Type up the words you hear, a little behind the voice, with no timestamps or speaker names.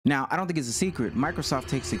Now, I don't think it's a secret, Microsoft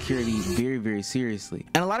takes security very, very seriously.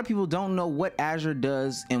 And a lot of people don't know what Azure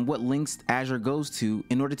does and what links Azure goes to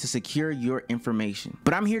in order to secure your information.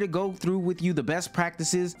 But I'm here to go through with you the best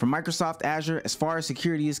practices from Microsoft Azure as far as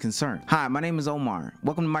security is concerned. Hi, my name is Omar.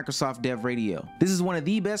 Welcome to Microsoft Dev Radio. This is one of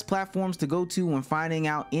the best platforms to go to when finding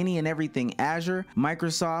out any and everything Azure,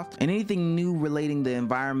 Microsoft, and anything new relating the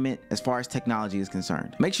environment as far as technology is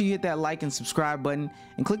concerned. Make sure you hit that like and subscribe button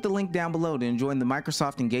and click the link down below to join the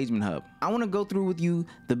Microsoft Engagement Hub. I want to go through with you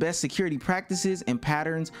the best security practices and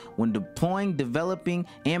patterns when deploying, developing,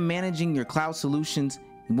 and managing your cloud solutions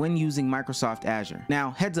when using Microsoft Azure.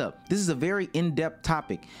 Now, heads up, this is a very in-depth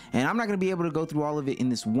topic, and I'm not going to be able to go through all of it in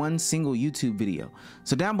this one single YouTube video.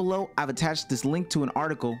 So down below, I've attached this link to an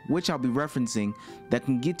article, which I'll be referencing, that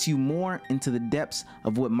can get you more into the depths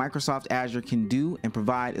of what Microsoft Azure can do and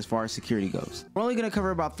provide as far as security goes. We're only going to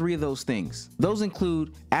cover about 3 of those things. Those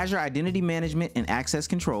include Azure Identity Management and Access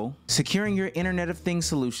Control, securing your Internet of Things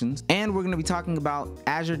solutions, and we're going to be talking about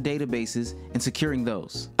Azure databases and securing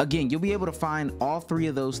those. Again, you'll be able to find all 3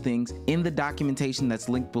 of those things in the documentation that's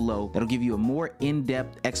linked below that'll give you a more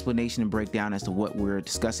in-depth explanation and breakdown as to what we're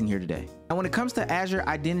discussing here today. And when it comes to Azure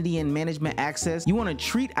Identity and Management Access, you want to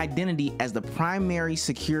treat identity as the primary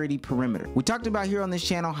security perimeter. We talked about here on this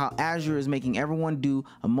channel how Azure is making everyone do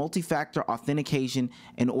a multi-factor authentication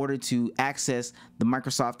in order to access the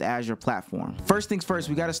Microsoft Azure platform. First things first,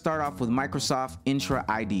 we got to start off with Microsoft Entra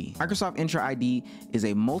ID. Microsoft Entra ID is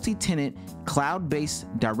a multi-tenant cloud-based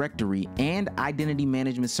directory and identity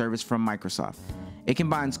management service from Microsoft. It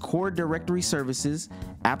combines core directory services,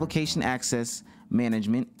 application access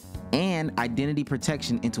management, and identity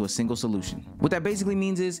protection into a single solution. What that basically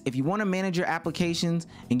means is if you want to manage your applications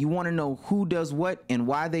and you want to know who does what and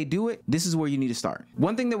why they do it, this is where you need to start.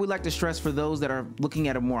 One thing that we like to stress for those that are looking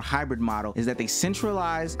at a more hybrid model is that they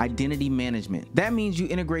centralize identity management. That means you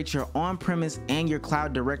integrate your on-premise and your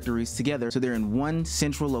cloud directories together so they're in one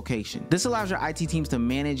central location. This allows your IT teams to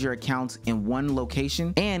manage your accounts in one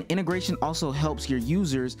location, and integration also helps your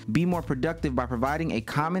users be more productive by providing a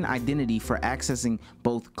common identity for accessing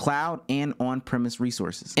both cloud and on-premise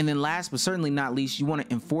resources. And then last but certainly not least, you want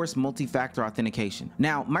to enforce multi-factor authentication.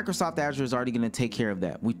 Now, Microsoft Azure is already going to take care of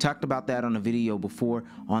that. We talked about that on a video before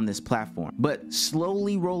on this platform, but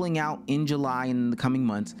slowly rolling out in July and in the coming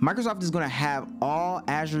months, Microsoft is going to have all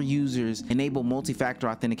Azure users enable multi-factor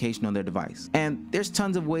authentication on their device. And there's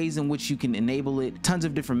tons of ways in which you can enable it, tons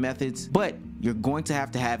of different methods, but you're going to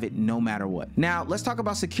have it no matter what. Now, let's talk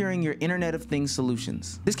about securing your Internet of Things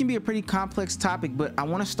solutions. This can be a pretty complex topic, but I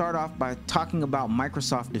want to start off by talking about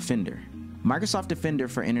Microsoft Defender. Microsoft Defender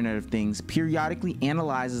for Internet of Things periodically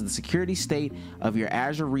analyzes the security state of your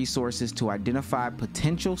Azure resources to identify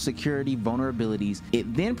potential security vulnerabilities.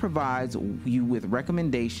 It then provides you with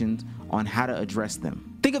recommendations on how to address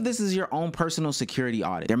them. Think of this as your own personal security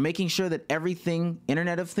audit. They're making sure that everything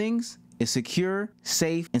Internet of Things is secure,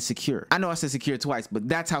 safe, and secure. I know I said secure twice, but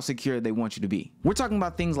that's how secure they want you to be. We're talking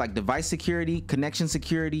about things like device security, connection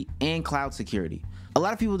security, and cloud security. A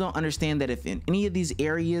lot of people don't understand that if in any of these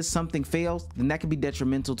areas something fails, then that could be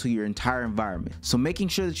detrimental to your entire environment. So making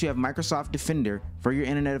sure that you have Microsoft Defender for your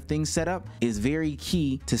Internet of Things setup is very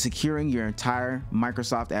key to securing your entire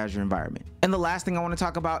Microsoft Azure environment. And the last thing I want to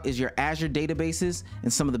talk about is your Azure databases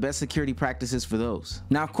and some of the best security practices for those.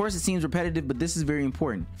 Now, of course, it seems repetitive, but this is very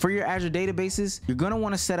important. For your Azure databases, you're going to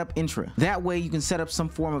want to set up Entra. That way you can set up some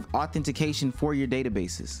form of authentication for your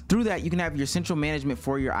databases. Through that, you can have your central management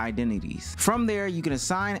for your identities. From there, you can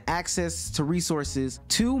assign access to resources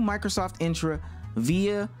to Microsoft Entra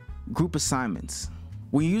via group assignments.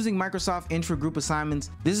 When you're using Microsoft Entra group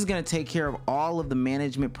assignments, this is going to take care of all of the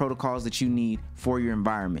management protocols that you need for your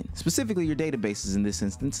environment, specifically your databases in this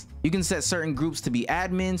instance. You can set certain groups to be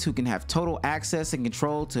admins who can have total access and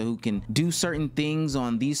control to who can do certain things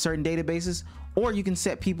on these certain databases, or you can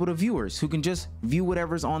set people to viewers who can just view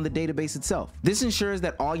whatever's on the database itself. This ensures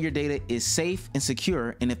that all your data is safe and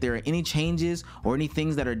secure, and if there are any changes or any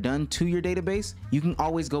things that are done to your database, you can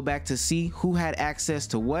always go back to see who had access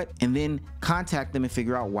to what and then contact them and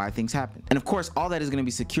figure out why things happened. And of course, all that is going to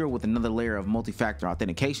be secure with another layer of multi-factor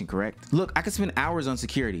authentication, correct? Look, I could spend hours on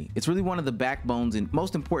security. It's really one of the backbones and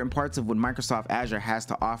most important parts of what Microsoft Azure has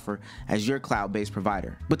to offer as your cloud-based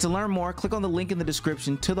provider. But to learn more, click on the link in the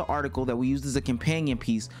description to the article that we used as a companion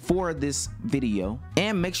piece for this video,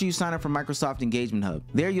 and make sure you sign up for Microsoft Engagement Hub.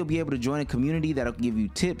 There you'll be able to join a community that'll give you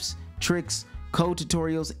tips, tricks, code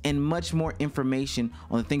tutorials, and much more information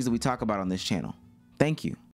on the things that we talk about on this channel. Thank you.